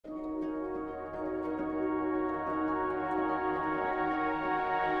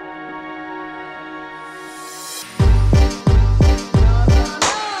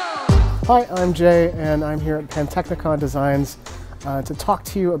Hi, I'm Jay, and I'm here at Pantechnicon Designs to talk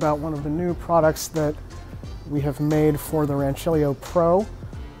to you about one of the new products that we have made for the Rancilio Pro,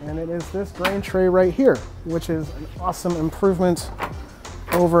 and it is this drain tray right here, which is an awesome improvement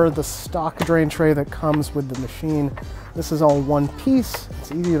over the stock drain tray that comes with the machine. This is all one piece.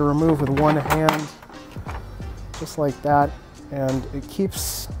 It's easy to remove with one hand, just like that, and it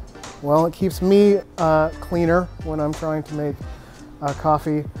keeps me cleaner when I'm trying to make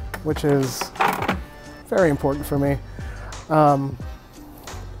coffee, which is very important for me.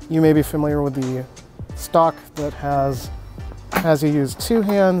 You may be familiar with the stock that has you use two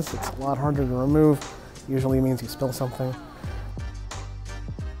hands. It's a lot harder to remove. Usually means you spill something.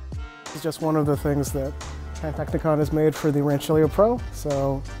 It's just one of the things that Pantechnicon has made for the Rancilio Pro.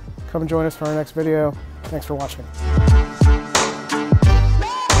 So come join us for our next video. Thanks for watching.